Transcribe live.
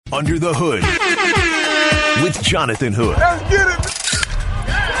Under the Hood with Jonathan Hood. Let's get it.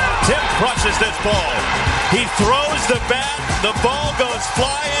 Tim crushes this ball. He throws the bat. The ball goes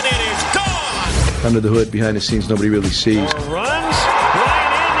flying and is gone. Under the hood, behind the scenes, nobody really sees. Runs.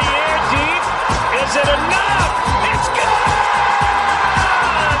 Right in the air deep. Is it enough? It's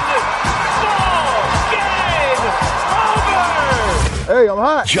gone! Ball game over! Hey, I'm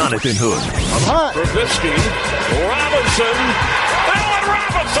hot. Jonathan Hood. I'm hot. Trubisky. Robinson. Allen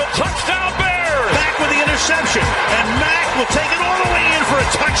Robinson. Touchdown Bears. Back with the interception. And Mack will take it all the way in for a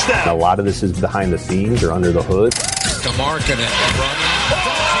touchdown. A lot of this is behind the scenes or under the hood. DeMarcus running.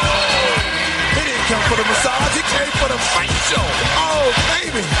 He didn't come for the massage. He came for the fight show. Oh,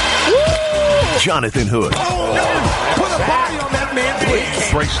 baby. Woo! Jonathan Hood. Oh, put a body on that man,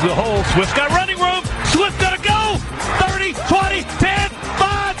 please. Breaks the hole. Swift got running room. Swift got to go. 30, 20, 10,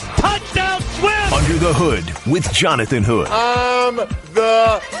 5. Touchdown, Swift. Under the Hood with Jonathan Hood. I'm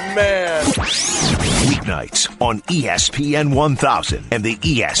the man. Weeknights on ESPN 1000 and the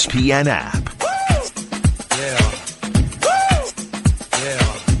ESPN app. Yeah.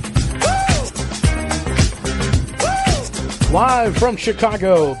 Live from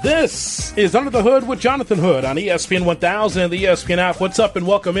Chicago, this is Under the Hood with Jonathan Hood on ESPN 1000 and the ESPN app. What's up and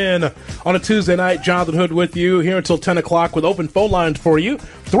welcome in on a Tuesday night. Jonathan Hood with you here until 10 o'clock with open phone lines for you.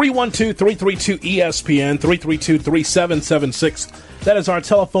 312-332-ESPN, 332-3776. That is our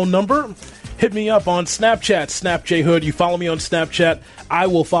telephone number. Hit me up on Snapchat, SnapJHood. You follow me on Snapchat, I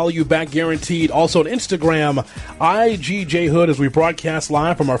will follow you back guaranteed. Also on Instagram, IGJHood, as we broadcast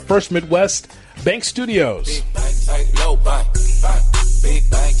live from our First Midwest Bank Studios.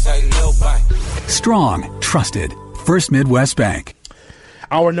 Strong, trusted, First Midwest Bank.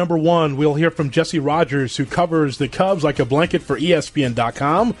 Hour number one, we'll hear from Jesse Rogers, who covers the Cubs like a blanket for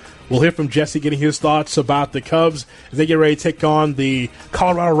ESPN.com. We'll hear from Jesse getting his thoughts about the Cubs as they get ready to take on the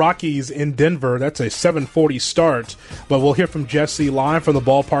Colorado Rockies in Denver. That's a 7:40 start. But we'll hear from Jesse live from the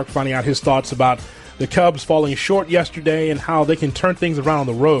ballpark, finding out his thoughts about the Cubs falling short yesterday and how they can turn things around on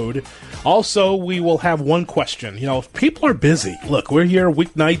the road. Also, we will have one question. You know, people are busy. Look, we're here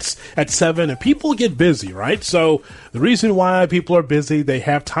weeknights at 7, and people get busy, right? So the reason why people are busy, they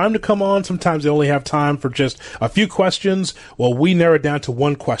have time to come on. Sometimes they only have time for just a few questions. Well, we narrow it down to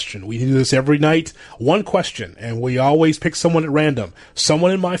one question. We do this every night, one question, and we always pick someone at random.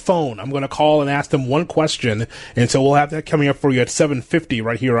 Someone in my phone, I'm going to call and ask them one question, and so we'll have that coming up for you at 7:50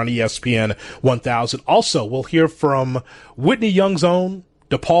 right here on ESPN 1000. Also, we'll hear from Whitney Young's own,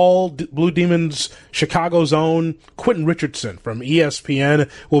 DePaul Blue Demons Chicago's own Quentin Richardson from ESPN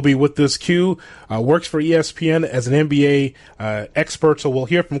will be with this. Q works for ESPN as an NBA expert, so we'll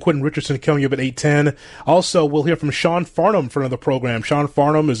hear from Quentin Richardson coming up at 8:10. Also, we'll hear from Sean Farnham for another program. Sean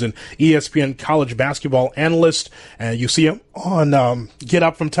Farnham is an ESPN college basketball analyst, and you see him on Get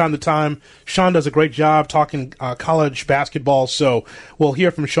Up from time to time. Sean does a great job talking college basketball, so we'll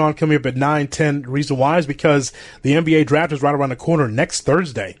hear from Sean coming up at 9:10. The reason why is because the NBA draft is right around the corner next Thursday.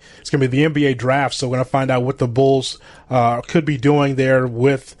 It's going to be the NBA draft, so we're going to find out what the Bulls could be doing there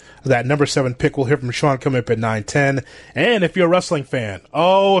with that number 7 pick. We'll hear from Sean coming up at 9:10. And if you're a wrestling fan,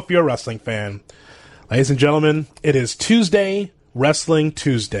 ladies and gentlemen, it is Tuesday, Wrestling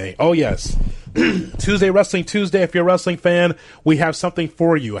Tuesday. Oh, yes. Tuesday, Wrestling Tuesday. If you're a wrestling fan, we have something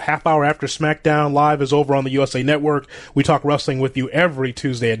for you. A half hour after SmackDown Live is over on the USA Network. We talk wrestling with you every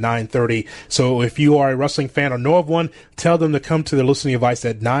Tuesday at 9:30. So if you are a wrestling fan or know of one, tell them to come to their listening device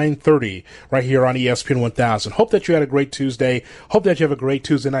at 9:30 right here on ESPN 1000. Hope that you had a great Tuesday. Hope that you have a great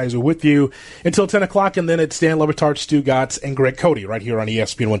Tuesday night as we're with you until 10 o'clock. And then it's Dan Lebertard, Stu Gatz, and Greg Cody right here on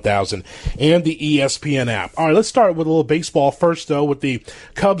ESPN 1000 and the ESPN app. All right, let's start with a little baseball first, though, with the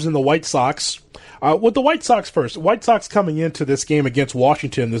Cubs and the White Sox. With the White Sox first, White Sox coming into this game against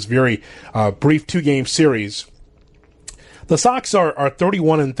Washington, this very brief 2-game series. The Sox are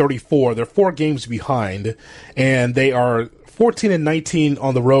 31-34. They're 4 games behind, and they are 14-19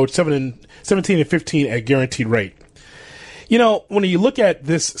 on the road, 17-15 at guaranteed rate. You know, when you look at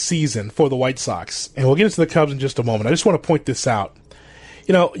this season for the White Sox, and we'll get into the Cubs in just a moment, I just want to point this out.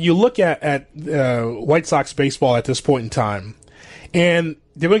 You know, you look at White Sox baseball at this point in time, and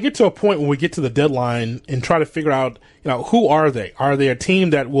they're going to get to a point when we get to the deadline and try to figure out, you know, who are they? Are they a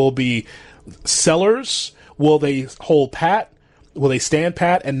team that will be sellers? Will they hold pat? Will they stand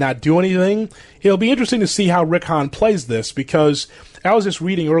pat and not do anything? It'll be interesting to see how Rick Hahn plays this, because I was just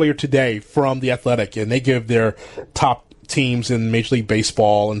reading earlier today from The Athletic, and they give their top teams in Major League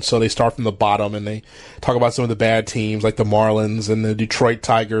Baseball, and so they start from the bottom and they talk about some of the bad teams like the Marlins and the Detroit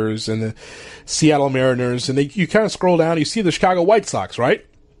Tigers and the Seattle Mariners, and you kind of scroll down, you see the Chicago White Sox, right?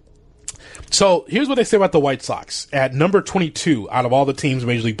 So here's what they say about the White Sox. At number 22 out of all the teams in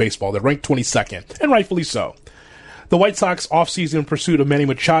Major League Baseball, they're ranked 22nd, and rightfully so. The White Sox offseason pursuit of Manny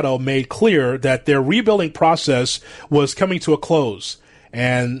Machado made clear that their rebuilding process was coming to a close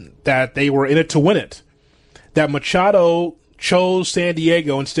and that they were in it to win it. That Machado chose San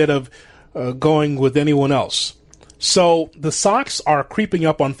Diego instead of going with anyone else. So the Sox are creeping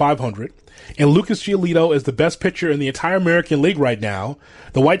up on 500. And Lucas Giolito is the best pitcher in the entire American League right now.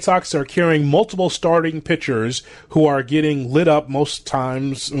 The White Sox are carrying multiple starting pitchers who are getting lit up more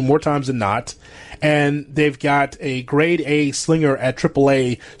times than not. And they've got a grade A slinger at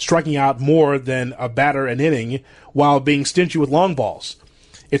AAA striking out more than a batter an inning while being stingy with long balls.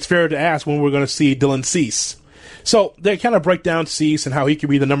 It's fair to ask when we're going to see Dylan Cease. So they kind of break down Cease and how he could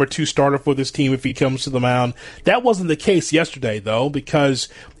be the number 2 starter for this team if he comes to the mound. That wasn't the case yesterday, though, because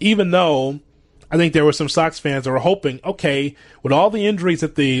even though I think there were some Sox fans that were hoping, okay, with all the injuries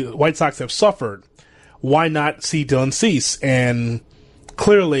that the White Sox have suffered, why not see Dylan Cease? And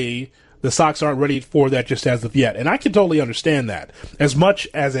clearly the Sox aren't ready for that just as of yet. And I can totally understand that. As much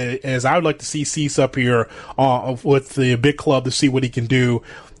as I would like to see Cease up here with the big club to see what he can do,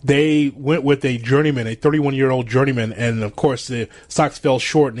 they went with a journeyman, a 31-year-old journeyman, and of course the Sox fell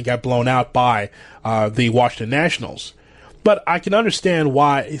short and got blown out by the Washington Nationals. But I can understand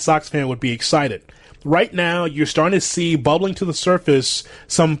why a Sox fan would be excited. Right now, you're starting to see bubbling to the surface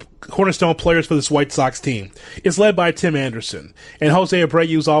some cornerstone players for this White Sox team. It's led by Tim Anderson, and Jose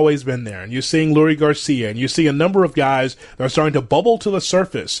Abreu's always been there. And you're seeing Lurie Garcia, and you're seeing a number of guys that are starting to bubble to the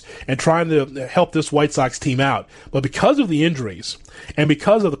surface and trying to help this White Sox team out. But because of the injuries and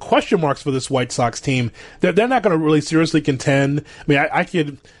because of the question marks for this White Sox team, they're not going to really seriously contend. I mean, I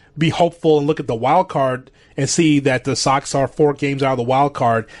could be hopeful and look at the wild card and see that the Sox are 4 games out of the wild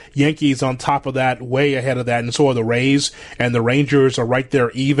card. Yankees on top of that, way ahead of that, and so are the Rays, and the Rangers are right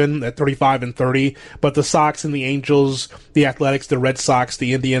there even at 35-30. But the Sox and the Angels, the Athletics, the Red Sox,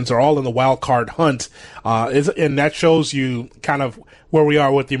 the Indians are all in the wild card hunt, and that shows you kind of where we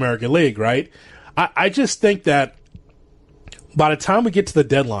are with the American League, right? I just think that by the time we get to the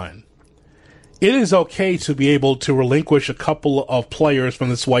deadline, it is okay to be able to relinquish a couple of players from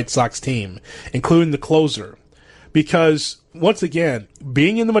this White Sox team, including the closer. Because, once again,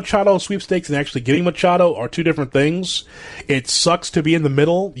 being in the Machado sweepstakes and actually getting Machado are 2 different things. It sucks to be in the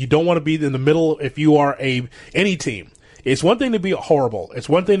middle. You don't want to be in the middle if you are any team. It's one thing to be horrible. It's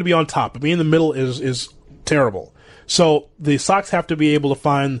one thing to be on top. But being in the middle is terrible. So the Sox have to be able to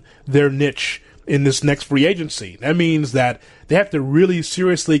find their niche in this next free agency. That means that they have to really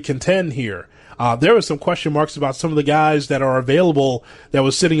seriously contend here. There were some question marks about some of the guys that are available that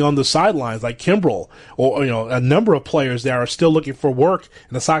was sitting on the sidelines, like Kimbrel, or a number of players that are still looking for work,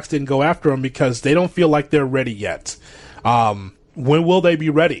 and the Sox didn't go after them because they don't feel like they're ready yet. When will they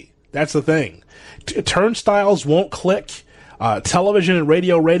be ready? That's the thing. Turnstiles won't click. Television and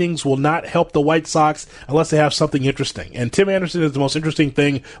radio ratings will not help the White Sox unless they have something interesting. And Tim Anderson is the most interesting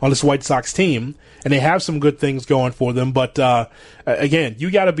thing on this White Sox team, and they have some good things going for them. But again,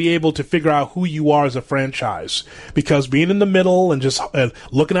 you got to be able to figure out who you are as a franchise, because being in the middle and just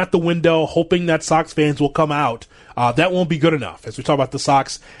looking at the window, hoping that Sox fans will come out, that won't be good enough. As we talk about the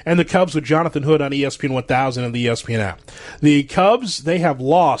Sox and the Cubs with Jonathan Hood on ESPN 1000 and the ESPN app. The Cubs, they have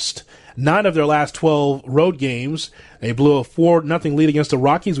lost 9 of their last 12 road games. They blew a 4-0 lead against the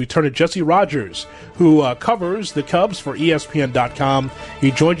Rockies. We turn to Jesse Rogers, who covers the Cubs for ESPN.com.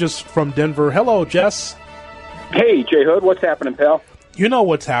 He joins us from Denver. Hello, Jess. Hey, J. Hood. What's happening, pal? You know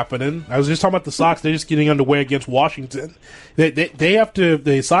what's happening. I was just talking about the Sox. They're just getting underway against Washington.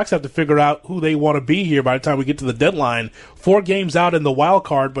 The Sox have to figure out who they want to be here by the time we get to the deadline. 4 games out in the wild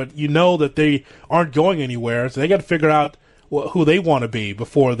card, but you know that they aren't going anywhere, so they got to figure out who they want to be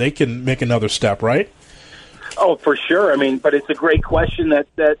before they can make another step, right? Oh, for sure. I mean, but it's a great question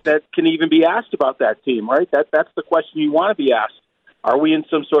that can even be asked about that team, right? That's the question you want to be asked. Are we in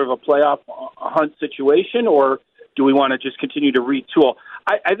some sort of a playoff hunt situation, or do we want to just continue to retool?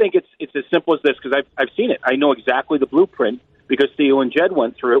 I think it's as simple as this, because I've seen it. I know exactly the blueprint because Theo and Jed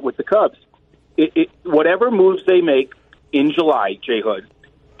went through it with the Cubs. Whatever moves they make in July, J. Hood,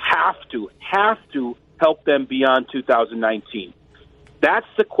 have to help them beyond 2019. That's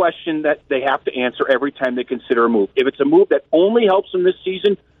the question that they have to answer every time they consider a move. If it's a move that only helps them this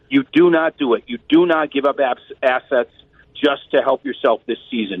season, you do not do it. You do not give up assets just to help yourself this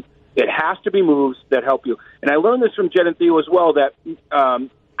season. It has to be moves that help you. And I learned this from Jed and Theo as well, that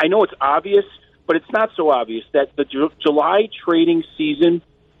I know it's obvious, but it's not so obvious, that the July trading season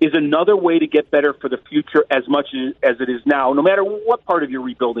is another way to get better for the future as much as it is now, no matter what part of your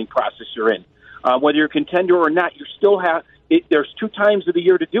rebuilding process you're in. Whether you're a contender or not, you still have there's 2 times of the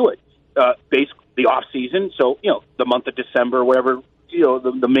year to do it. basically the off season. So, the month of December, whatever,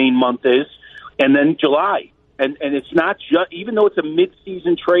 the main month is, and then July. And it's not just, even though it's a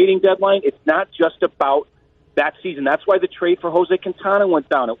mid-season trading deadline, it's not just about that season. That's why the trade for Jose Quintana went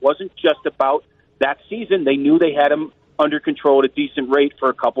down. It wasn't just about that season. They knew they had him under control at a decent rate for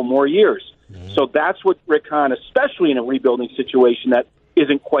a couple more years. Mm-hmm. So that's what Rick Hahn, especially in a rebuilding situation that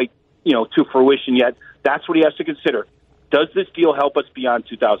isn't quite, to fruition yet, that's what he has to consider. Does this deal help us beyond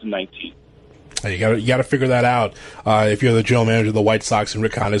 2019? You got to figure that out if you're the general manager of the White Sox, and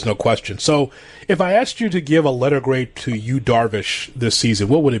Rick Hahn is no question. So if I asked you to give a letter grade to Yu Darvish this season,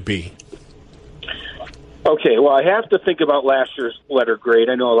 what would it be? Okay, well, I have to think about last year's letter grade.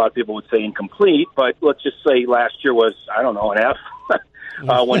 I know a lot of people would say incomplete, but let's just say last year was, I don't know, an F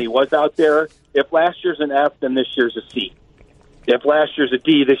when he was out there. If last year's an F, then this year's a C. If last year's a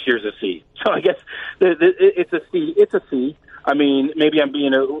D, this year's a C. So I guess it's a C. It's a C. I mean, maybe I'm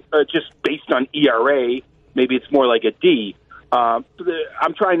being just based on ERA, maybe it's more like a D. I'm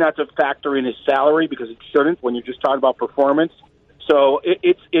trying not to factor in his salary because it shouldn't when you're just talking about performance. So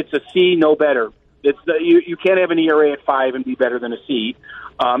it's a C, no better. You can't have an ERA at 5 and be better than a C.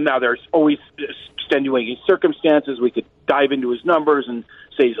 Now, there's always extenuating circumstances. We could dive into his numbers and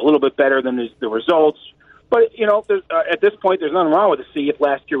say he's a little bit better than the results. But, at this point, there's nothing wrong with a C if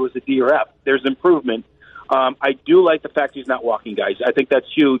last year was a D or F. There's improvement. I do like the fact he's not walking guys. I think that's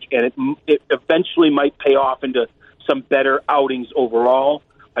huge, and it eventually might pay off into some better outings overall.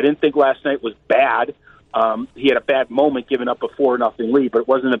 I didn't think last night was bad. He had a bad moment giving up a 4-0 lead, but it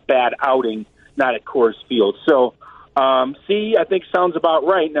wasn't a bad outing, not at Coors Field. So, C, I think sounds about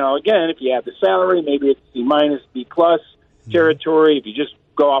right. Now, again, if you have the salary, maybe it's C-, B+ territory. If you just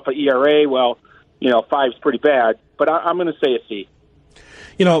go off of ERA, well, 5's pretty bad. But I'm going to say a C.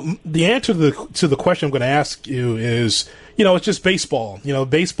 The answer to the question I'm going to ask you is, it's just baseball.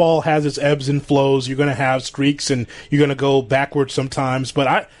 Baseball has its ebbs and flows. You're going to have streaks, and you're going to go backwards sometimes.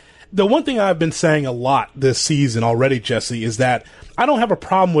 But the one thing I've been saying a lot this season already, Jesse, is that I don't have a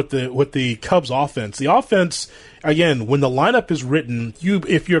problem with the Cubs offense. The offense, again, when the lineup is written,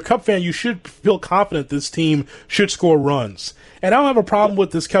 if you're a Cub fan, you should feel confident this team should score runs. And I don't have a problem with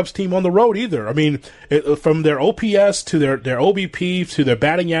this Cubs team on the road either. I mean, from their OPS to their OBP to their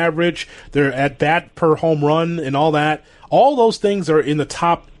batting average, their at-bat per home run and all that, all those things are in the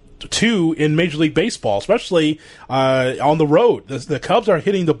top 2 in Major League Baseball, especially on the road. The Cubs are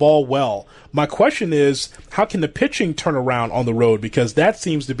hitting the ball well. My question is, how can the pitching turn around on the road? Because that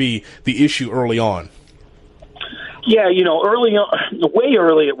seems to be the issue early on. Yeah, early on, way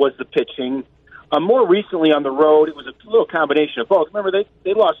early it was the pitching. More recently on the road, it was a little combination of both. Remember,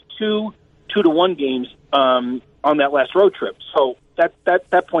 they lost 2-1 games on that last road trip, so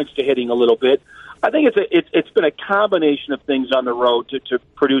that points to hitting a little bit. I think it's been a combination of things on the road to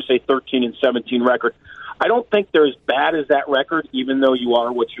produce a 13-17 record. I don't think they're as bad as that record, even though you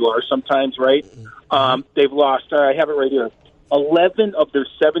are what you are sometimes, right? They've lost, I have it right here, 11 of their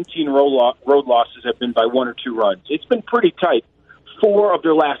 17 road losses have been by 1 or 2 runs. It's been pretty tight. 4 of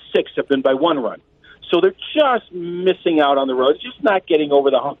their last 6 have been by 1 run. So they're just missing out on the road, just not getting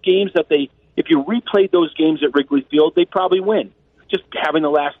over the hump. Games that if you replayed those games at Wrigley Field, they'd probably win. Just having the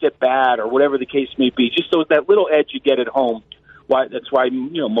last at bat or whatever the case may be, just so that little edge you get at home. That's why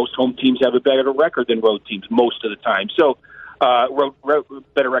most home teams have a better record than road teams most of the time. So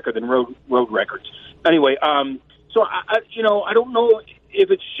better record than road records. Anyway, so I don't know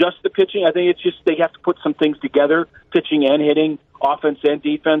if it's just the pitching. I think it's just they have to put some things together, pitching and hitting, offense and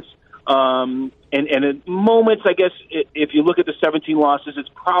defense. And at moments, I guess, if you look at the 17 losses, it's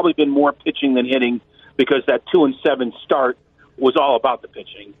probably been more pitching than hitting because that 2-7 start was all about the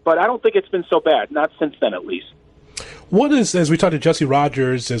pitching. But I don't think it's been so bad, not since then at least. What is, as we talk to Jesse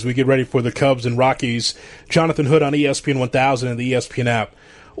Rogers, as we get ready for the Cubs and Rockies, Jonathan Hood on ESPN 1000 and the ESPN app,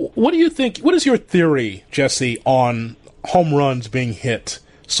 what do you think, what is your theory, Jesse, on home runs being hit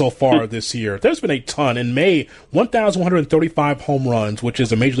so far this year? There's been a ton. In May, 1,135 home runs, which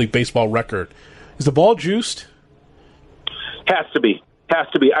is a Major League Baseball record. Is the ball juiced? Has to be.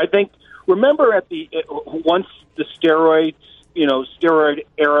 I think, remember once the steroid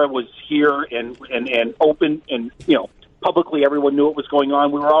era was here and open and, publicly everyone knew what was going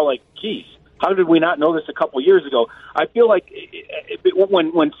on, we were all like, geez, how did we not know this a couple of years ago? I feel like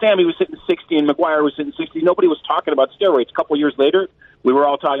when Sammy was hitting 60 and McGuire was hitting 60, nobody was talking about steroids. A couple of years later, we were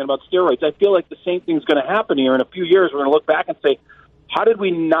all talking about steroids. I feel like the same thing's going to happen here. In a few years, we're going to look back and say, how did we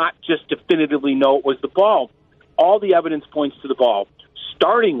not just definitively know it was the ball? All the evidence points to the ball,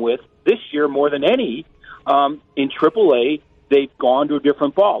 starting with this year more than any. In AAA, they've gone to a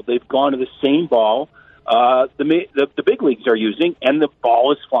different ball. They've gone to the same ball. the big leagues are using, and the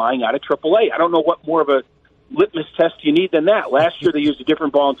ball is flying out of AAA. I don't know what more of a litmus test you need than that. Last year they used a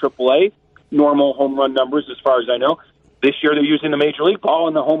different ball in AAA, normal home run numbers as far as I know. This year they're using the Major League ball,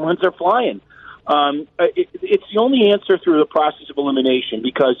 and the home runs are flying. It's the only answer through the process of elimination,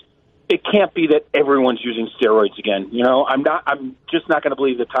 because it can't be that everyone's using steroids again. You know, I'm just not going to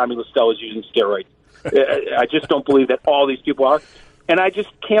believe that Tommy Listell is using steroids. I just don't believe that all these people are. And I just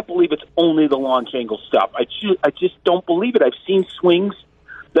can't believe it's only the launch angle stuff. I just don't believe it. I've seen swings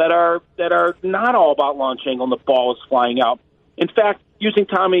that are not all about launch angle and the ball is flying out. In fact, using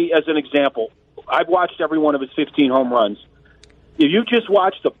Tommy as an example, I've watched every one of his 15 home runs. If you just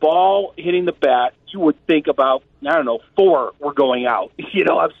watch the ball hitting the bat, you would think about, 4 were going out.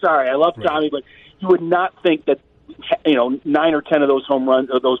 I'm sorry. I love Tommy, but you would not think that, 9 or 10 of those home runs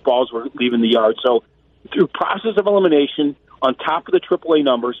or those balls were leaving the yard. So through process of elimination, on top of the AAA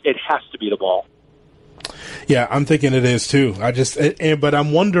numbers, it has to be the ball. Yeah, I'm thinking it is too. But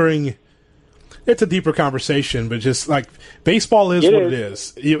I'm wondering. It's a deeper conversation, but just like baseball is what it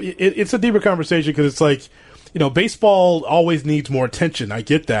is. It's a deeper conversation because it's like, baseball always needs more attention. I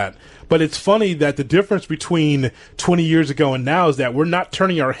get that. But it's funny that the difference between 20 years ago and now is that we're not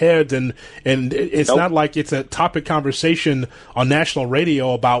turning our heads and it's not like it's a topic conversation on national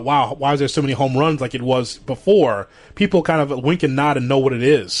radio about, wow, why is there so many home runs like it was before? People kind of wink and nod and know what it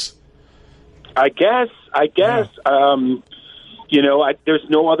is. I guess. Yeah. There's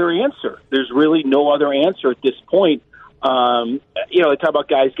no other answer. There's really no other answer at this point. They talk about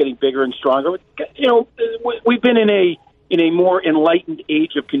guys getting bigger and stronger. We've been in a more enlightened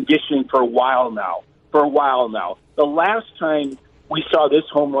age of conditioning for a while now. The last time we saw this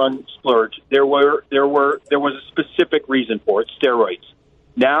home run splurge, there was a specific reason for it: steroids.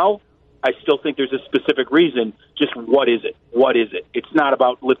 Now, I still think there's a specific reason. Just what is it? It's not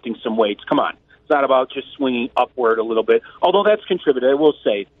about lifting some weights. Come on. It's not about just swinging upward a little bit, although that's contributed. I will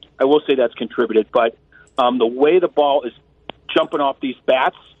say that's contributed. But the way the ball is jumping off these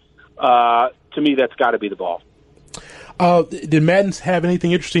bats, to me, that's got to be the ball. Did Madden have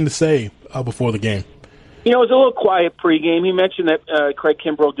anything interesting to say before the game? It was a little quiet pregame. He mentioned that Craig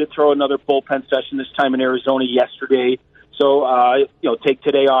Kimbrough did throw another bullpen session, this time in Arizona yesterday. So, take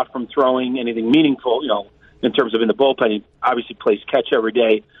today off from throwing anything meaningful, in terms of in the bullpen. He obviously plays catch every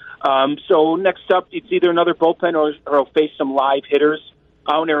day. So next up, it's either another bullpen or he'll face some live hitters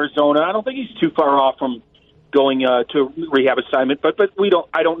out in Arizona. I don't think he's too far off from going to rehab assignment, but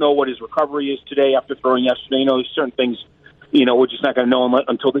I don't know what his recovery is today after throwing yesterday. There's certain things, we're just not going to know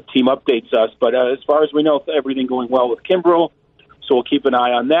until the team updates us. But as far as we know, everything going well with Kimbrough, so we'll keep an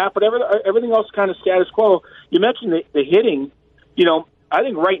eye on that. But everything else kind of status quo. You mentioned the hitting. I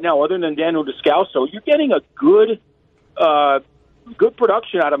think right now, other than Daniel Descalso, you're getting a good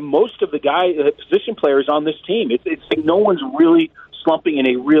production out of most of the position players on this team. It's like no one's really slumping in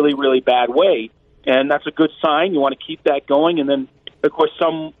a really, really bad way. And that's a good sign. You want to keep that going. And then, of course,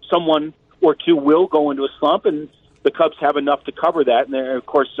 someone or two will go into a slump, and the Cubs have enough to cover that. And, of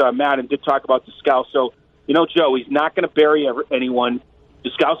course, Madden did talk about Descalso. Joe, he's not going to bury anyone.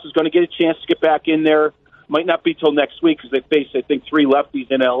 Descalso's going to get a chance to get back in there. Might not be till next week because they face, I think, 3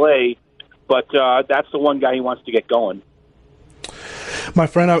 lefties in L.A., but that's the one guy he wants to get going. My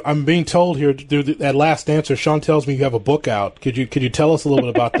friend, I'm being told here through that last answer, Sean tells me you have a book out. Could you tell us a little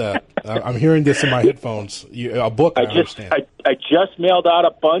bit about that? I'm hearing this in my headphones. A book, I understand. I just mailed out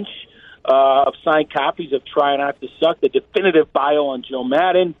a bunch of signed copies of Try Not to Suck, the definitive bio on Joe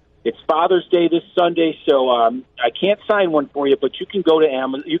Madden. It's Father's Day this Sunday, so I can't sign one for you, but you can go to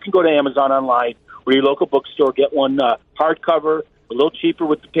Amazon. You can go to Amazon online or your local bookstore, get one hardcover, a little cheaper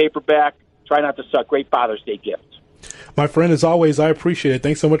with the paperback. Try Not to Suck. Great Father's Day gift. My friend, as always, I appreciate it.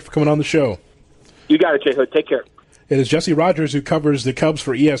 Thanks so much for coming on the show. You got it, Jay Hood. Take care. It is Jesse Rogers who covers the Cubs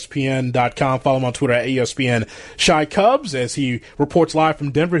for ESPN.com. Follow him on Twitter at ESPN Shy Cubs. As he reports live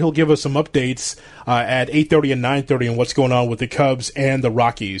from Denver, he'll give us some updates at 8:30 and 9:30 on what's going on with the Cubs and the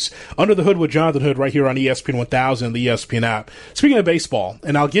Rockies. Under the Hood with Jonathan Hood right here on ESPN 1000 and the ESPN app. Speaking of baseball,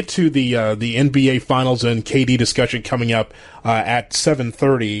 and I'll get to the NBA Finals and KD discussion coming up at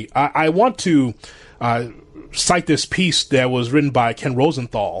 7:30. I want to cite this piece that was written by Ken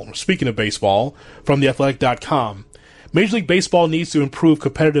Rosenthal, speaking of baseball, from theathletic.com. Major League Baseball needs to improve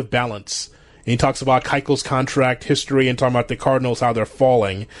competitive balance. And he talks about Keuchel's contract history and talking about the Cardinals, how they're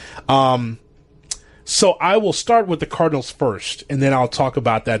falling. So I will start with the Cardinals first, and then I'll talk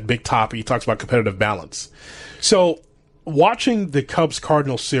about that big topic. He talks about competitive balance. So watching the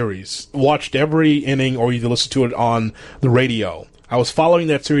Cubs-Cardinals series, watched every inning or you listened to it on the radio. I was following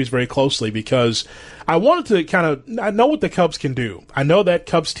that series very closely because I wanted to I know what the Cubs can do. I know that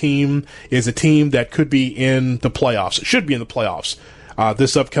Cubs team is a team that could be in the playoffs. It should be in the playoffs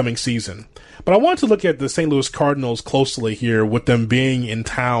this upcoming season. But I wanted to look at the St. Louis Cardinals closely here with them being in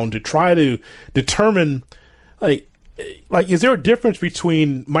town to try to determine, like, is there a difference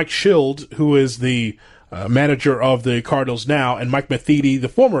between Mike Schild, who is the manager of the Cardinals now, and Mike Matheny, the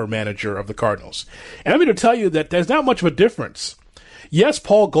former manager of the Cardinals? And I'm going to tell you that there's not much of a difference. Yes,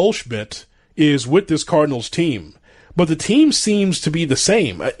 Paul Goldschmidt is with this Cardinals team, but the team seems to be the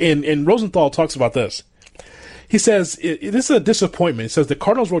same. And Rosenthal talks about this. He says, this is a disappointment. He says the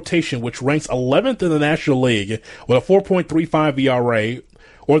Cardinals rotation, which ranks 11th in the National League with a 4.35 ERA,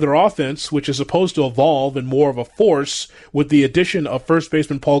 or their offense, which is supposed to evolve in more of a force with the addition of first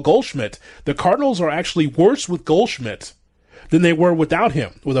baseman Paul Goldschmidt. The Cardinals are actually worse with Goldschmidt than they were without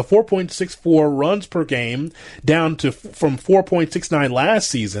him, with a 4.64 runs per game down to from 4.69 last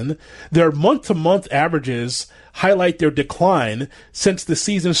season. Their month-to-month averages highlight their decline since the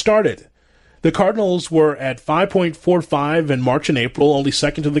season started. The Cardinals were at 5.45 in March and April, only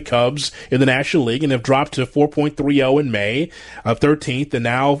second to the Cubs in the National League, and have dropped to 4.30 in May, 13th, and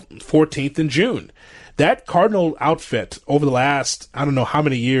now 14th in June. That Cardinal outfit over the last, I don't know how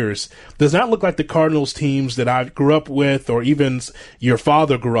many years, does not look like the Cardinals teams that I grew up with or even your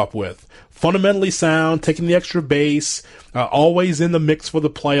father grew up with. Fundamentally sound, taking the extra base, always in the mix for the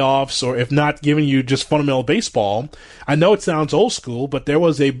playoffs, or if not, giving you just fundamental baseball. I know it sounds old school, but there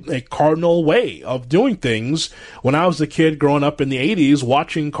was a Cardinal way of doing things when I was a kid growing up in the 80s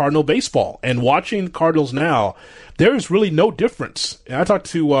watching Cardinal baseball. And watching Cardinals now, there is really no difference. And I talked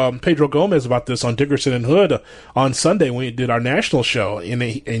to Pedro Gomez about this on Dickerson and Hood on Sunday when we did our national show,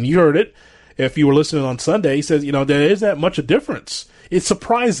 and you heard it if you were listening on Sunday. He says, there isn't that much a difference. It's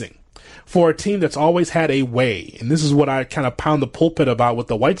surprising for a team that's always had a way, and this is what I kind of pound the pulpit about with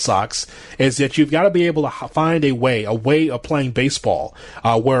the White Sox, is that you've got to be able to find a way of playing baseball,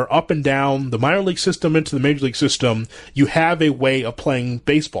 where up and down the minor league system into the major league system, you have a way of playing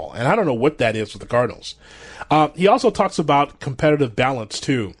baseball, and I don't know what that is with the Cardinals. He also talks about competitive balance,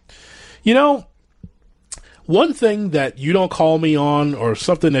 too. One thing that you don't call me on, or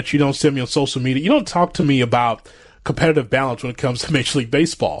something that you don't send me on social media, you don't talk to me about competitive balance when it comes to Major League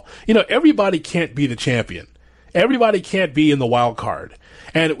Baseball. Everybody can't be the champion. Everybody can't be in the wild card.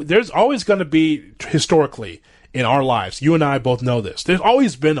 And there's always going to be, historically, in our lives, you and I both know this, there's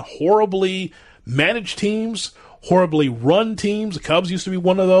always been horribly managed teams, horribly run teams. The Cubs used to be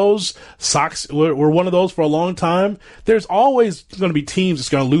one of those. Sox were one of those for a long time. There's always going to be teams that's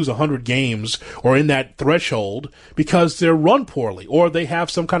going to lose 100 games or in that threshold because they're run poorly or they have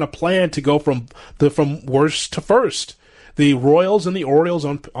some kind of plan to go from worst to first. The Royals and the Orioles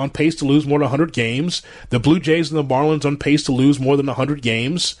on pace to lose more than 100 games. The Blue Jays and the Marlins on pace to lose more than 100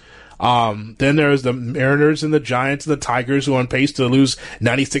 games. Then there's the Mariners and the Giants and the Tigers who are on pace to lose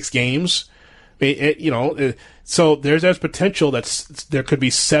 96 games. So there's potential that there could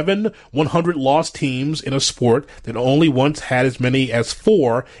be 7 100-loss teams in a sport that only once had as many as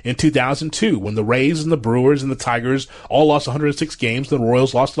 4 in 2002, when the Rays and the Brewers and the Tigers all lost 106 games, and the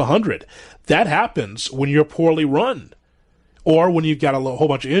Royals lost 100. That happens when you're poorly run, or when you've got a whole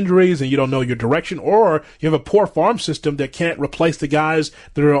bunch of injuries and you don't know your direction, or you have a poor farm system that can't replace the guys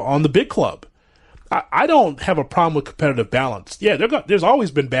that are on the big club. I don't have a problem with competitive balance. Yeah, there's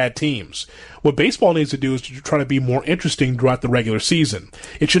always been bad teams. What baseball needs to do is to try to be more interesting throughout the regular season.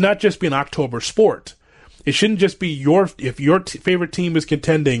 It should not just be an October sport. It shouldn't just be if your favorite team is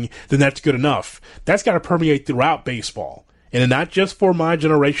contending, then that's good enough. That's got to permeate throughout baseball. And not just for my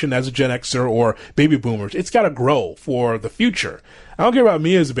generation as a Gen Xer or baby boomers. It's got to grow for the future. I don't care about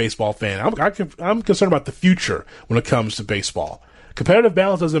me as a baseball fan. I'm concerned about the future when it comes to baseball. Competitive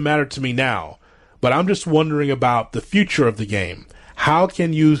balance doesn't matter to me now. But I'm just wondering about the future of the game. How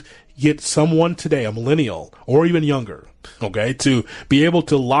can you get someone today, a millennial or even younger, to be able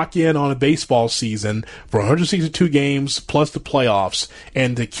to lock in on a baseball season for 162 games plus the playoffs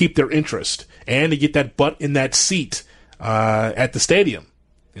and to keep their interest and to get that butt in that seat at the stadium?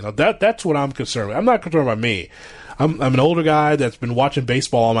 That's what I'm concerned with. I'm not concerned about me. I'm an older guy that's been watching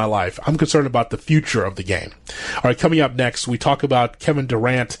baseball all my life. I'm concerned about the future of the game. All right, coming up next, we talk about Kevin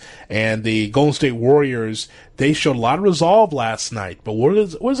Durant and the Golden State Warriors. They showed a lot of resolve last night, but what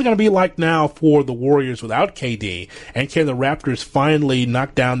is it going to be like now for the Warriors without KD? And can the Raptors finally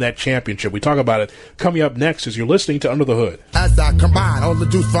knock down that championship? We talk about it coming up next as you're listening to Under the Hood. As I combine all the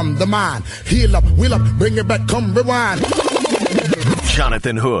juice from the mind, heal up, wheel up, bring it back, come rewind.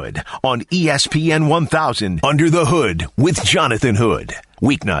 Jonathan Hood on ESPN 1000. Under the Hood with Jonathan Hood.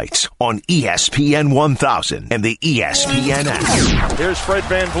 Weeknights on ESPN 1000 and the ESPN app. Here's Fred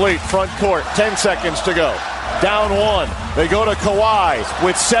VanVleet, front court, 10 seconds to go. Down one. They go to Kawhi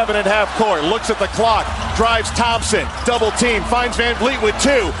with 7.5 court. Looks at the clock. Drives Thompson. Double team. Finds VanVleet with 2.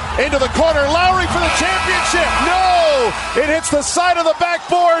 Into the corner. Lowry for the championship. No! It hits the side of the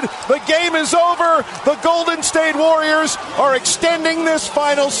backboard. The game is over. The Golden State Warriors are extending this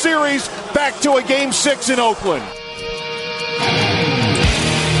final series back to a Game 6 in Oakland.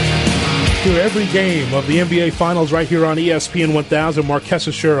 Through every game of the NBA Finals right here on ESPN 1000. Mark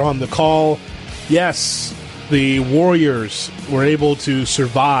Kessler on the call. Yes, the Warriors were able to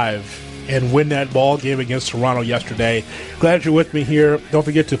survive and win that ball game against Toronto yesterday. Glad you're with me here. Don't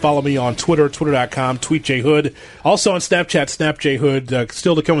forget to follow me on Twitter, twitter.com, tweetjhood. Also on Snapchat, snapjhood.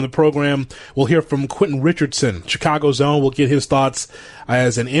 Still to come in the program, we'll hear from Quentin Richardson, Chicago Zone. We'll get his thoughts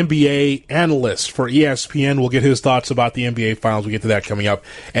as an NBA analyst for ESPN. We'll get his thoughts about the NBA Finals. We'll get to that coming up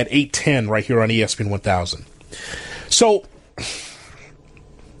at 8:10 right here on ESPN 1000. So,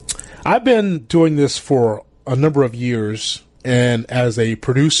 I've been doing this for a number of years, and as a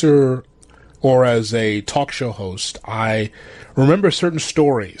producer or as a talk show host, I remember certain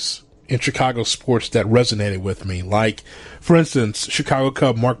stories in Chicago sports that resonated with me. Like, for instance, Chicago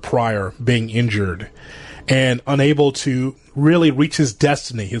Cub Mark Pryor being injured and unable to really reach his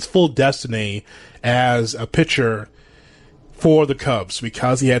destiny, his full destiny as a pitcher for the Cubs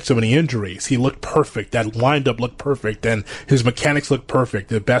because he had so many injuries. He looked perfect. That windup looked perfect, and his mechanics looked perfect,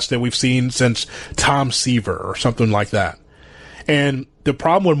 the best that we've seen since Tom Seaver or something like that. And the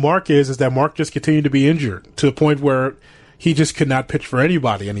problem with Mark is that Mark just continued to be injured to the point where he just could not pitch for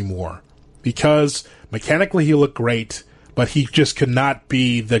anybody anymore because mechanically he looked great, but he just could not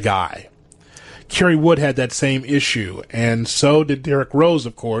be the guy. Kerry Wood had that same issue, and so did Derrick Rose,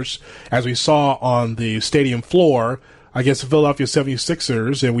 of course, as we saw on the stadium floor against the Philadelphia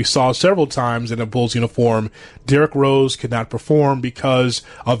 76ers, and we saw several times in a Bulls uniform, Derrick Rose could not perform because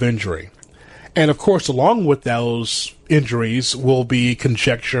of injury. And, of course, along with those injuries will be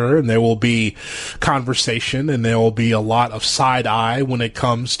conjecture, and there will be conversation, and there will be a lot of side eye when it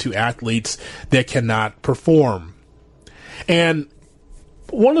comes to athletes that cannot perform. And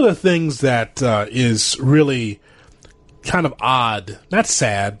one of the things that is really kind of odd, not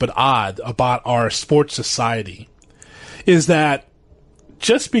sad, but odd about our sports society is that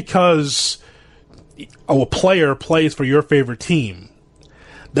just because a player plays for your favorite team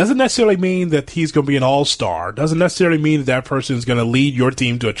doesn't necessarily mean that he's going to be an all-star, doesn't necessarily mean that that person is going to lead your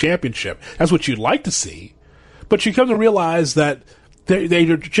team to a championship. That's what you'd like to see. But you come to realize that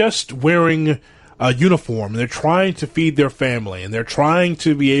they're just wearing a uniform, and they're trying to feed their family, and they're trying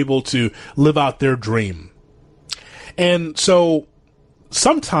to be able to live out their dream. And so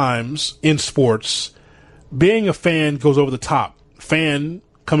sometimes in sports, being a fan goes over the top. Fan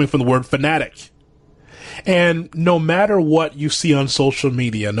coming from the word fanatic. And no matter what you see on social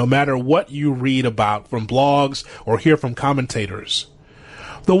media, no matter what you read about from blogs or hear from commentators,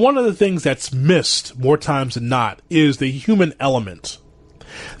 one of the things that's missed more times than not is the human element.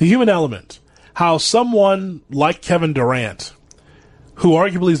 The human element. How someone like Kevin Durant, who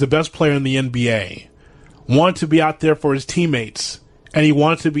arguably is the best player in the NBA, wanted to be out there for his teammates, and he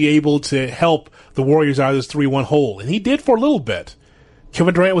wanted to be able to help the Warriors out of this 3-1 hole. And he did for a little bit.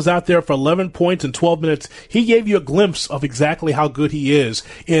 Kevin Durant was out there for 11 points in 12 minutes. He gave you a glimpse of exactly how good he is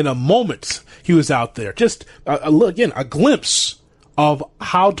in a moment he was out there. Just, a glimpse of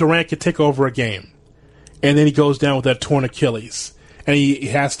how Durant could take over a game. And then he goes down with that torn Achilles. And he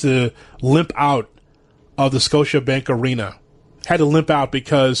has to limp out of the Scotiabank Arena. Had to limp out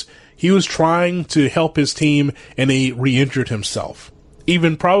because he was trying to help his team and he re-injured himself.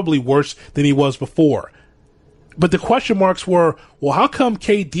 Even probably worse than he was before. But the question marks were, well, how come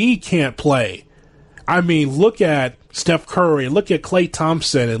KD can't play? I mean, look at Steph Curry, look at Klay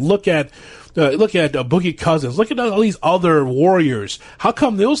Thompson, and look at Boogie Cousins, look at all these other Warriors. How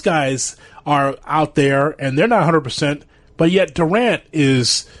come those guys are out there and they're not 100%, but yet Durant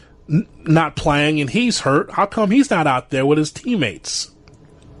is not playing and he's hurt? How come he's not out there with his teammates?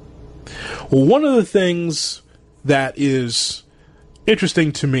 Well, one of the things that is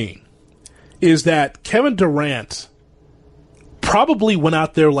interesting to me is that Kevin Durant probably went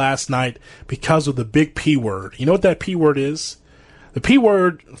out there last night because of the big P word. You know what that P word is? The P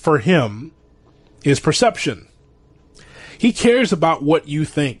word for him is perception. He cares about what you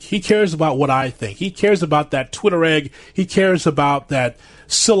think. He cares about what I think. He cares about that Twitter egg. He cares about that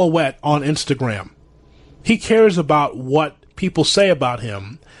silhouette on Instagram. He cares about what people say about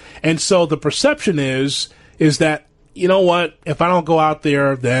him. And so the perception is that you know what? If I don't go out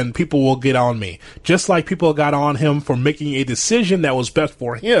there, then people will get on me. Just like people got on him for making a decision that was best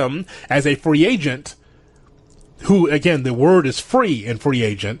for him as a free agent, who, again, the word is free in free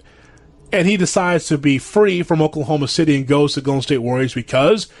agent, and he decides to be free from Oklahoma City and goes to Golden State Warriors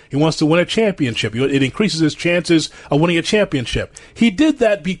because he wants to win a championship. It increases his chances of winning a championship. He did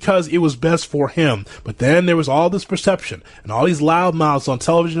that because it was best for him. But then there was all this perception and all these loudmouths on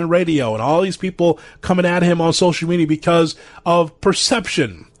television and radio and all these people coming at him on social media because of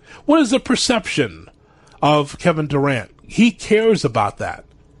perception. What is the perception of Kevin Durant? He cares about that.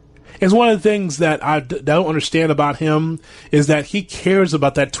 It's one of the things that I don't understand about him is that he cares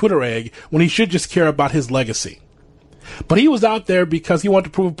about that Twitter egg when he should just care about his legacy. But he was out there because he wanted to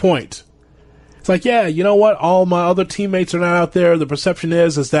prove a point. It's like, yeah, you know what? All my other teammates are not out there. The perception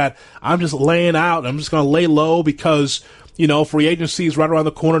is that I'm just laying out. I'm just going to lay low because, you know, free agency is right around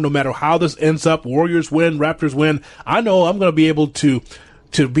the corner. No matter how this ends up, Warriors win, Raptors win. I know I'm going to be able to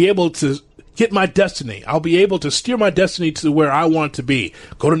get my destiny. I'll be able to steer my destiny to where I want it to be.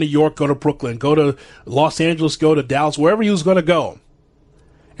 Go to New York, go to Brooklyn, go to Los Angeles, go to Dallas, wherever he was going to go.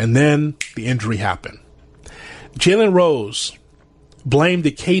 And then the injury happened. Jalen Rose blamed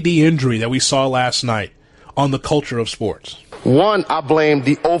the KD injury that we saw last night on the culture of sports. One, I blame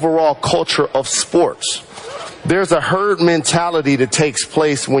the overall culture of sports. There's a herd mentality that takes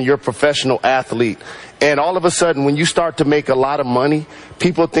place when you're a professional athlete. And all of a sudden, when you start to make a lot of money,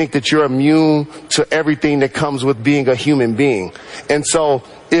 people think that you're immune to everything that comes with being a human being. And so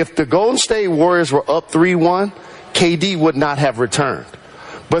if the Golden State Warriors were up 3-1, KD would not have returned.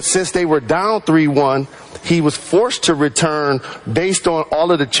 But since they were down 3-1, he was forced to return based on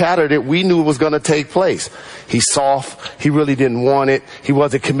all of the chatter that we knew was going to take place. He's soft. He really didn't want it. He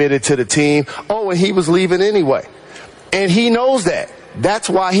wasn't committed to the team. Oh, and he was leaving anyway. And he knows that. That's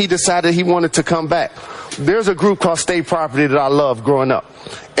why he decided he wanted to come back. There's a group called State Property that I loved growing up.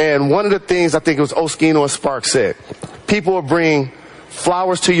 And one of the things I think it was Oskino and Sparks said, people will bring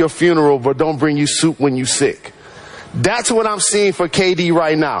flowers to your funeral, but don't bring you soup when you sick. That's what I'm seeing for KD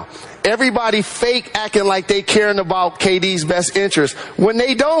right now. Everybody fake acting like they caring about KD's best interest when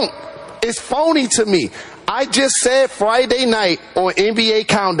they don't. It's phony to me. I just said Friday night on NBA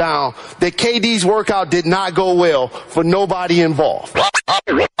Countdown that KD's workout did not go well for nobody involved.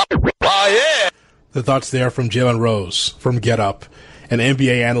 The thoughts there from Jalen Rose from Get Up, an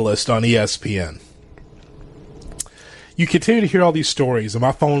NBA analyst on ESPN. You continue to hear all these stories, and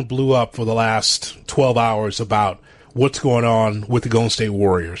my phone blew up for the last 12 hours about what's going on with the Golden State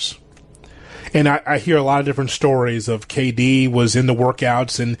Warriors. And I hear a lot of different stories of KD was in the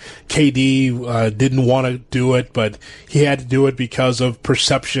workouts and KD didn't want to do it, but he had to do it because of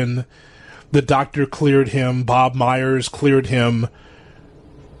perception. The doctor cleared him. Bob Myers cleared him.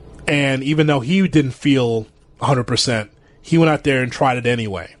 And even though he didn't feel 100%, he went out there and tried it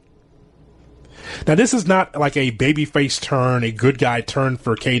anyway. Now, this is not like a babyface turn, a good guy turn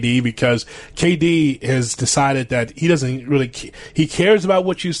for KD, because KD has decided that he doesn't really he cares about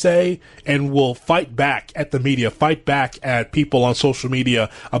what you say and will fight back at the media, fight back at people on social media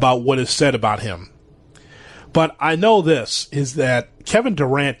about what is said about him. But I know this, is that Kevin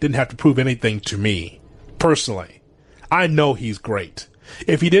Durant didn't have to prove anything to me, personally. I know he's great.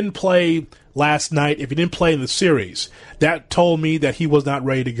 If he didn't play last night, if he didn't play in the series, that told me that he was not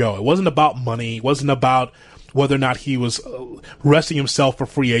ready to go. It wasn't about money. It wasn't about whether or not he was resting himself for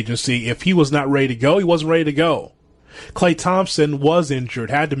free agency. If he was not ready to go, he wasn't ready to go. Klay Thompson was injured,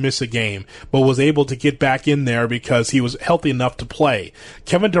 had to miss a game, but was able to get back in there because he was healthy enough to play.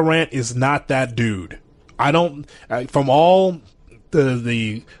 Kevin Durant is not that dude. From all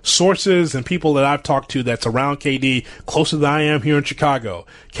the sources and people that I've talked to that's around KD, closer than I am here in Chicago,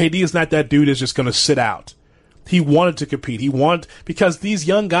 KD is not that dude that's just going to sit out. He wanted to compete. Because these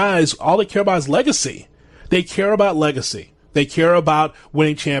young guys, all they care about is legacy. They care about legacy. They care about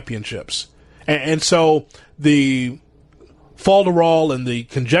winning championships. And so the falderall and the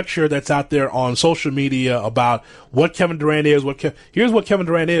conjecture that's out there on social media about what Kevin Durant is, here's what Kevin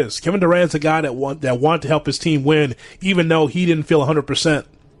Durant is. Kevin Durant's a guy that wanted to help his team win, even though he didn't feel 100%,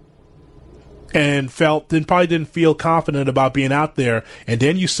 and probably didn't feel confident about being out there. And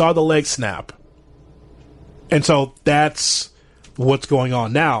then you saw the leg snap, and so that's what's going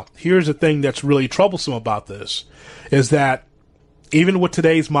on now. Here's the thing that's really troublesome about this, is that even with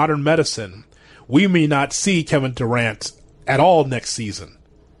today's modern medicine, we may not see Kevin Durant at all next season,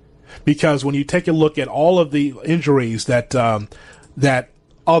 because when you take a look at all of the injuries that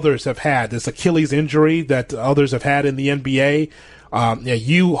others have had, this Achilles injury that others have had in the NBA,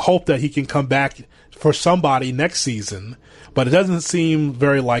 you hope that he can come back for somebody next season, but it doesn't seem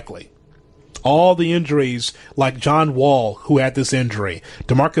very likely. All the injuries, like John Wall, who had this injury.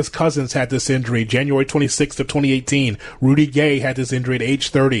 DeMarcus Cousins had this injury January 26th of 2018. Rudy Gay had this injury at age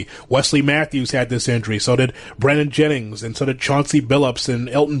 30. Wesley Matthews had this injury. So did Brandon Jennings, and so did Chauncey Billups and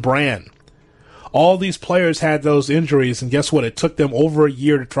Elton Brand. All these players had those injuries, and guess what? It took them over a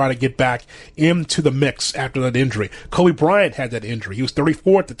year to try to get back into the mix after that injury. Kobe Bryant had that injury. He was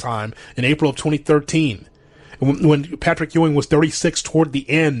 34 at the time in April of 2013. When Patrick Ewing was 36 toward the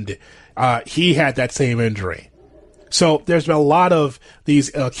end, he had that same injury. So there's been a lot of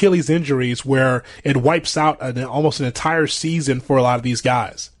these Achilles injuries where it wipes out almost an entire season for a lot of these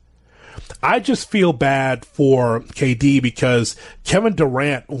guys. I just feel bad for KD because Kevin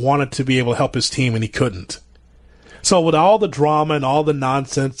Durant wanted to be able to help his team and he couldn't. So with all the drama and all the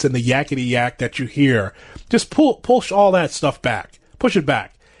nonsense and the yakety yak that you hear, just push all that stuff back. Push it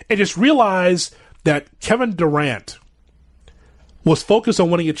back. And just realize that Kevin Durant was focused on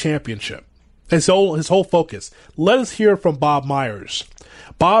winning a championship. His whole focus. Let us hear from Bob Myers.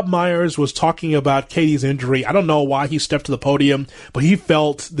 Bob Myers was talking about KD's injury. I don't know why he stepped to the podium, but he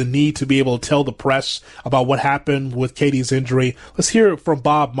felt the need to be able to tell the press about what happened with KD's injury. Let's hear from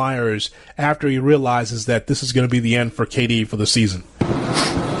Bob Myers after he realizes that this is going to be the end for KD for the season.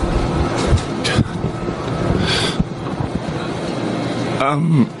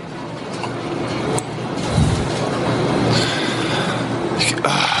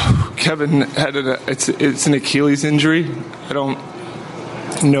 Kevin had it's an Achilles injury. I don't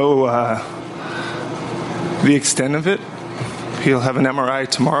know the extent of it. He'll have an MRI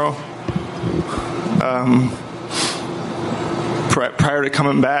tomorrow. Prior to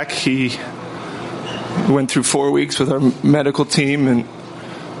coming back, he went through 4 weeks with our medical team, and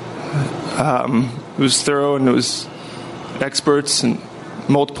it was thorough, and it was experts and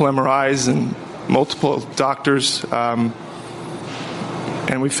multiple MRIs and multiple doctors.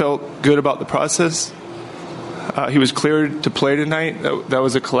 And we felt good about the process. He was cleared to play tonight. That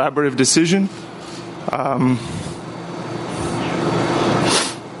was a collaborative decision.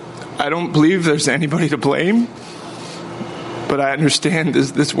 I don't believe there's anybody to blame, but I understand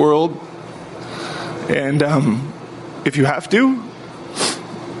this world. And if you have to,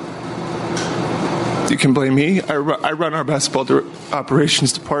 you can blame me. I run our basketball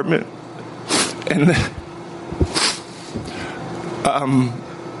operations department. And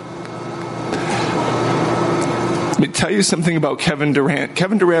let me tell you something about Kevin Durant.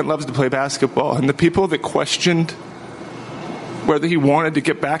 Kevin Durant loves to play basketball, and the people that questioned whether he wanted to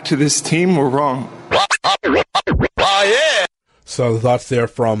get back to this team were wrong. So the thoughts there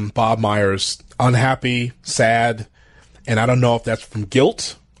from Bob Myers. Unhappy, sad, and I don't know if that's from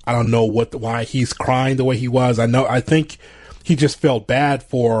guilt. I don't know why he's crying the way he was. I think he just felt bad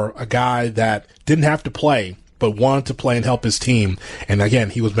for a guy that didn't have to play, but wanted to play and help his team. And again,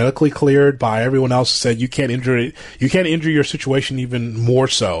 he was medically cleared by everyone else who said you can't injure your situation even more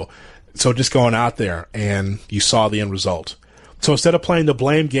so. So just going out there, and you saw the end result. So instead of playing the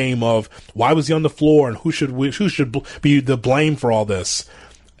blame game of why was he on the floor and who should be the blame for all this,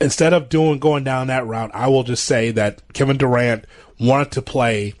 instead of going down that route, I will just say that Kevin Durant wanted to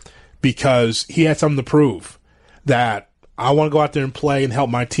play because he had something to prove. That I want to go out there and play and help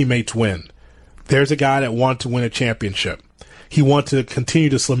my teammates win. There's a guy that wanted to win a championship. He wanted to continue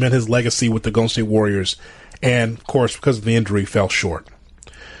to cement his legacy with the Golden State Warriors. And, of course, because of the injury, fell short.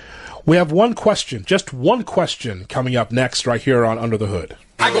 We have one question, just one question, coming up next right here on Under the Hood.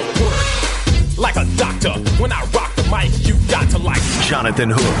 I go to work like a doctor. When I rock the mic, you got to like Jonathan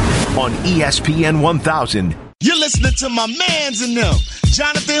Hood on ESPN 1000. You're listening to my mans and them,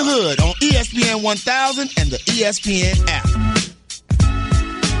 Jonathan Hood on ESPN 1000 and the ESPN app.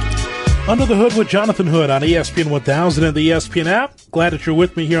 Under the Hood with Jonathan Hood on ESPN 1000 and the ESPN app. Glad that you're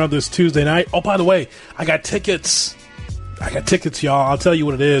with me here on this Tuesday night. Oh, by the way, I got tickets, y'all. I'll tell you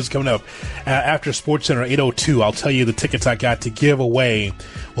what it is coming up. After SportsCenter 8:02, I'll tell you the tickets I got to give away.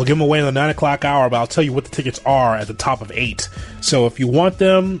 We'll give them away in the 9 o'clock hour, but I'll tell you what the tickets are at the top of 8. So if you want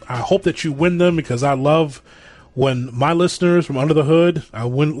them, I hope that you win them, because I love when my listeners from Under the Hood,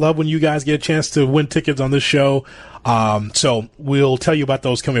 love when you guys get a chance to win tickets on this show. So we'll tell you about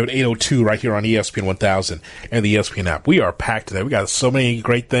those coming up at 8:02 right here on ESPN 1000 and the ESPN app. We are packed today. We got so many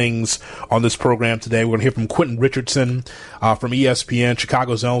great things on this program today. We're going to hear from Quentin Richardson from ESPN,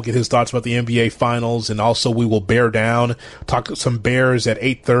 Chicago Zone, get his thoughts about the NBA Finals, and also we will bear down, talk some Bears at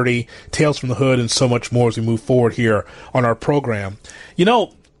 8:30, Tales from the Hood, and so much more as we move forward here on our program. You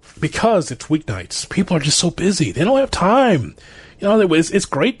know, because it's weeknights, people are just so busy. They don't have time. You know, it's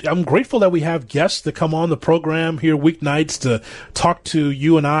great. I'm grateful that we have guests that come on the program here weeknights to talk to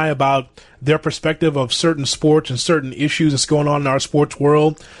you and I about their perspective of certain sports and certain issues that's going on in our sports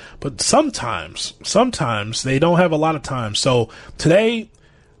world. But sometimes they don't have a lot of time. So today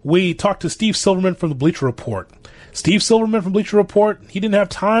we talked to Steve Silverman from the Bleacher Report. Steve Silverman from Bleacher Report, he didn't have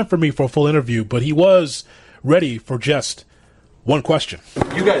time for me for a full interview, but he was ready for just one question.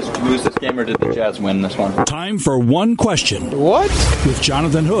 Did you guys lose this game or did the Jazz win this one? Time for one question. What? With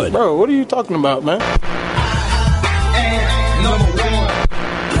Jonathan Hood. Bro, what are you talking about, man?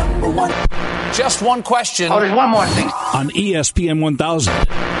 Number one. Just one question. Oh, there's one more thing. On ESPN 1000.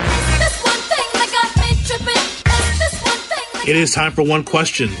 It is time for one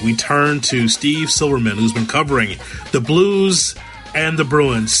question. We turn to Steve Silverman, who's been covering the Blues and the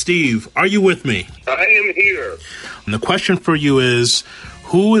Bruins. Steve, are you with me? I am here. And the question for you is,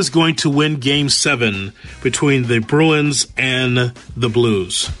 who is going to win Game 7 between the Bruins and the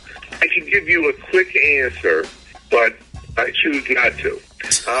Blues? I can give you a quick answer, but I choose not to.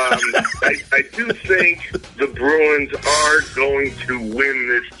 I do think the Bruins are going to win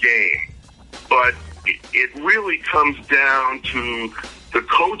this game, but it really comes down to the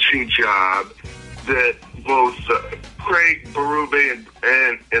coaching job that both Craig Berube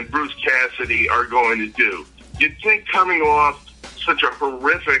and Bruce Cassidy are going to do. You'd think coming off such a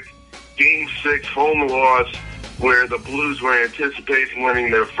horrific Game 6 home loss where the Blues were anticipating winning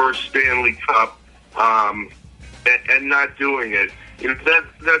their first Stanley Cup and not doing it,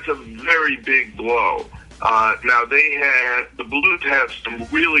 that's a very big blow. Now the Blues have some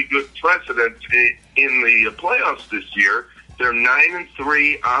really good precedents in the playoffs this year. They're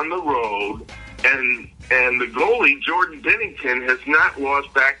 9-3 on the road, and the goalie Jordan Binnington has not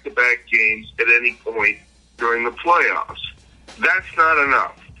lost back-to-back games at any point during the playoffs. That's not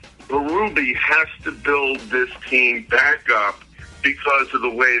enough. Berube has to build this team back up because of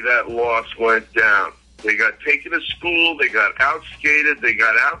the way that loss went down. They got taken to school, they got outskated, they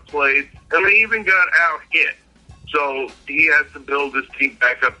got outplayed, and they even got out-hit. So he has to build this team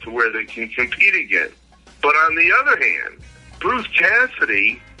back up to where they can compete again. But on the other hand, Bruce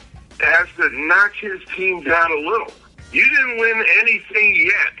Cassidy has to knock his team down a little. You didn't win anything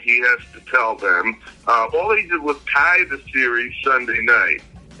yet, he has to tell them. All he did was tie the series Sunday night.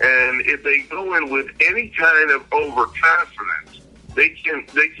 And if they go in with any kind of overconfidence, they can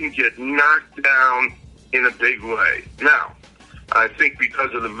get knocked down in a big way. Now, I think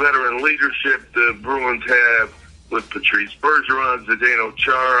because of the veteran leadership the Bruins have with Patrice Bergeron, Zdeno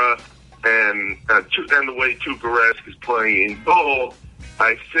Chara, and the way Tuukka Rask is playing in goal,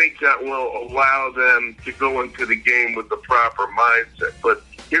 I think that will allow them to go into the game with the proper mindset. But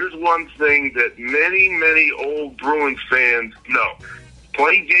here's one thing that many, many old Bruins fans know.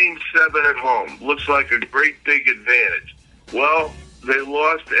 Playing Game 7 at home looks like a great big advantage. Well, they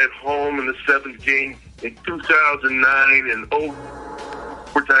lost at home in the 7th game in 2009 and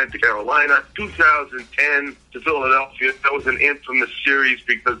overtime to Carolina, 2010 to Philadelphia. That was an infamous series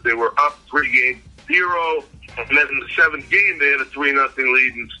because they were up 3-0. And then in the 7th game, they had a 3-0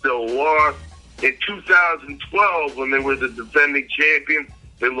 lead and still lost. In 2012, when they were the defending champions,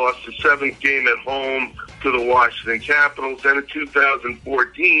 they lost the 7th game at home to the Washington Capitals. And in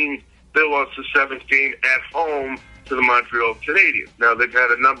 2014, they lost the 7th game at home to the Montreal Canadiens. Now, they've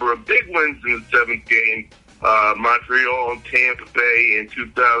had a number of big wins in the 7th game, Montreal and Tampa Bay in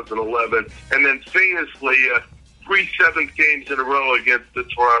 2011, and then famously 3 7th games in a row against the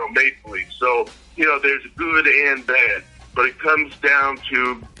Toronto Maple Leafs. So, there's good and bad, but it comes down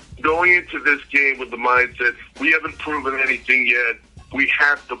to going into this game with the mindset, we haven't proven anything yet. We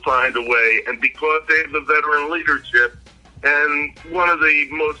have to find a way, and because they have the veteran leadership and one of the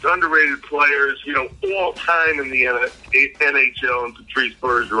most underrated players, all time in the NHL, and Patrice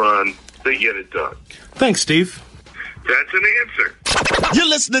Bergeron, they get it done. Thanks, Steve. That's an answer. You're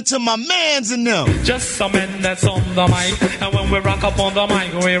listening to my mans and them. Just some men that's on the mic, and when we rock up on the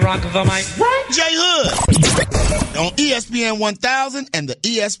mic, we rock the mic. Jay Hood on ESPN 1000 and the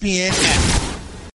ESPN app.